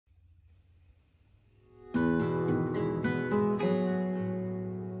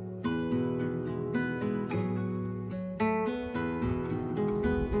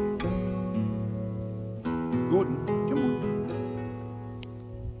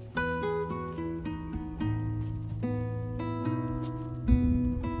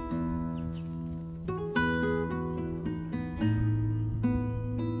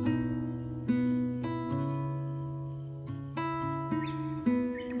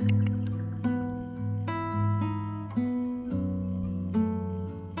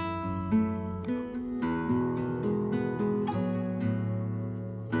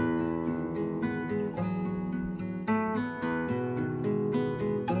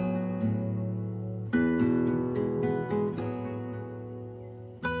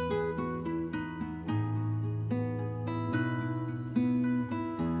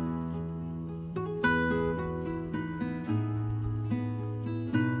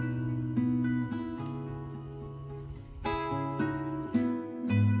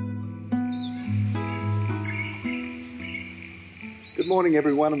Good morning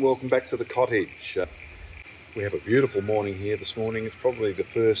everyone and welcome back to the cottage. We have a beautiful morning here this morning. It's probably the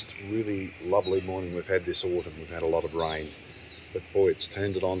first really lovely morning we've had this autumn. We've had a lot of rain, but boy, it's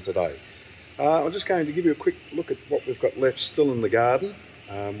turned it on today. I'm just going to give you a quick look at what we've got left still in the garden.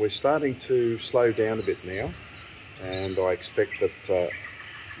 We're starting to slow down a bit now, and I expect that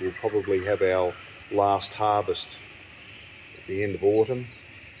we'll probably have our last harvest at the end of autumn,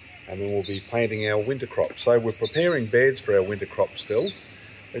 and then we'll be planting our winter crops. So we're preparing beds for our winter crop still.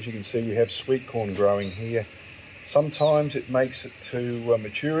 As you can see, we have sweet corn growing here. Sometimes it makes it to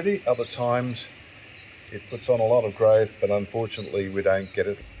maturity, other times it puts on a lot of growth, but unfortunately we don't get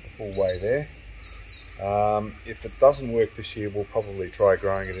it the full way there. If it doesn't work this year, we'll probably try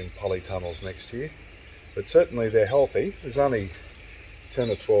growing it in polytunnels next year. But certainly they're healthy. There's only 10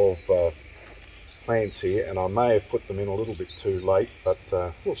 or 12 plants here, and I may have put them in a little bit too late, but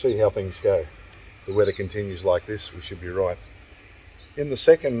we'll see how things go. If the weather continues like this, we should be right. In the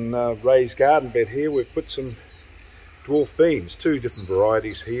second raised garden bed here, we've put some dwarf beans, two different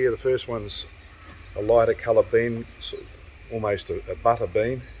varieties here. The first one's a lighter coloured bean, almost a butter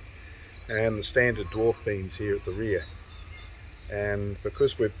bean, and the standard dwarf beans here at the rear. And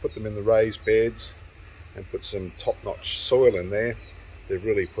because we've put them in the raised beds and put some top-notch soil in there, they've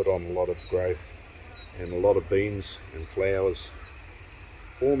really put on a lot of growth and a lot of beans and flowers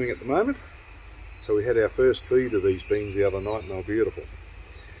forming at the moment. So we had our first feed of these beans the other night and they were beautiful.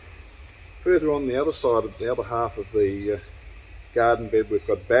 Further on the other side, of the other half of the garden bed, we've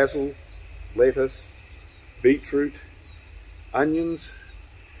got basil, lettuce, beetroot, onions,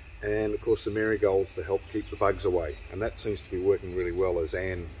 and of course the marigolds to help keep the bugs away. And that seems to be working really well, as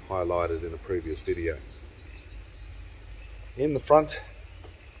Anne highlighted in a previous video. In the front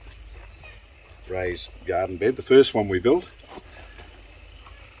raised garden bed, the first one we built,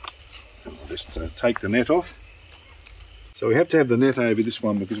 I'll just take the net off. So we have to have the net over this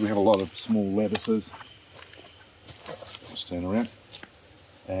one because we have a lot of small lettuces. Let's turn around.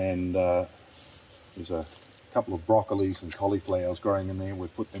 And there's a couple of broccolis and cauliflowers growing in there.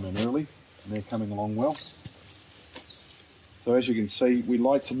 We've put them in early and they're coming along well. So as you can see, we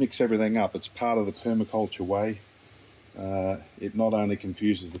like to mix everything up. It's part of the permaculture way. It not only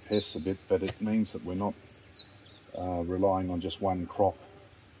confuses the pests a bit, but it means that we're not relying on just one crop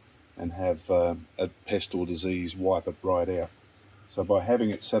and have a pest or disease wipe it right out. So by having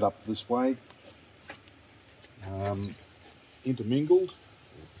it set up this way, intermingled,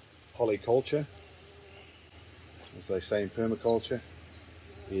 polyculture, as they say in permaculture,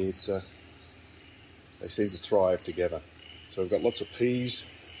 they seem to thrive together. So we've got lots of peas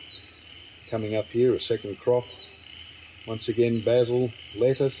coming up here, a second crop. Once again, basil,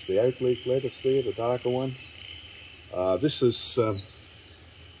 lettuce, the oak leaf lettuce there, the darker one. This is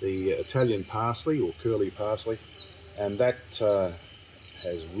the Italian parsley or curly parsley, and that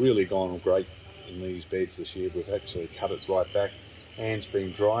has really gone great in these beds this year. We've actually cut it right back. Anne's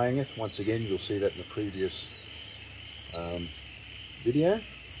been drying it. Once again, you'll see that in the previous video.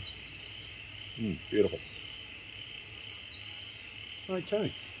 Beautiful.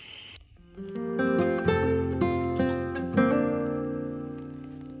 Okay.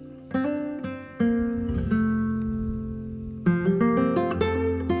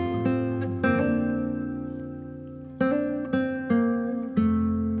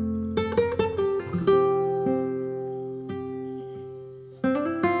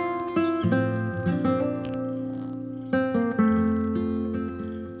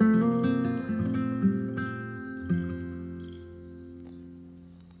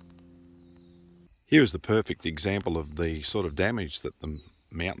 Here's the perfect example of the sort of damage that the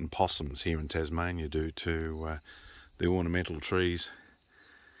mountain possums here in Tasmania do to the ornamental trees.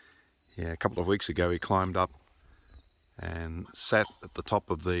 Yeah, a couple of weeks ago he climbed up and sat at the top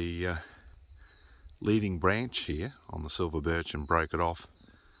of the leading branch here on the silver birch and broke it off,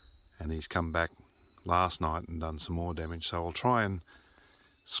 and he's come back last night and done some more damage. So I'll try and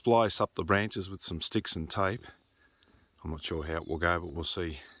splice up the branches with some sticks and tape. I'm not sure how it will go, but we'll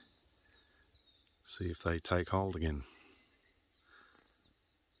see if they take hold again.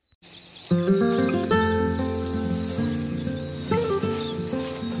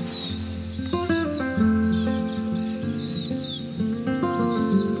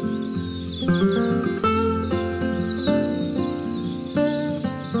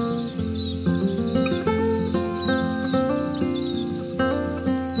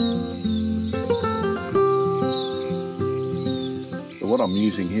 What I'm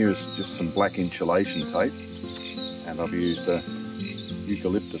using here is just some black insulation tape, and I've used a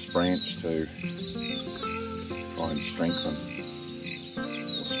eucalyptus branch to try and strengthen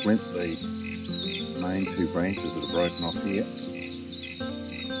or splint the main two branches that are broken off here.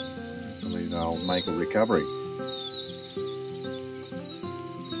 Hopefully they'll make a recovery.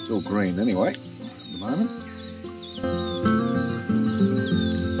 Still green anyway, at the moment.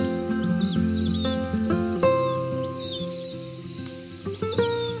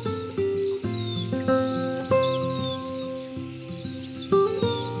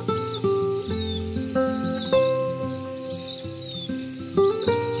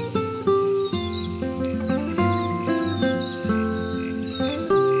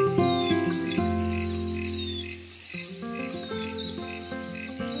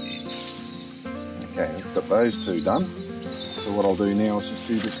 Okay, let's got those two done. So what I'll do now is just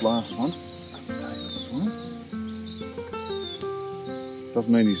do this last one.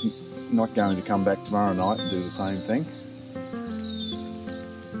 Doesn't mean he's not going to come back tomorrow night and do the same thing.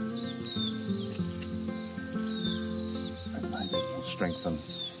 And maybe it will strengthen.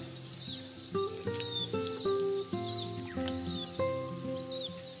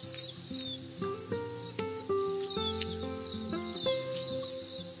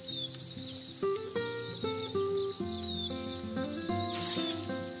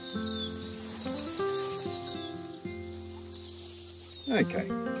 Okay,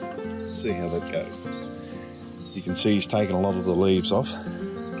 see how that goes. You can see he's taken a lot of the leaves off.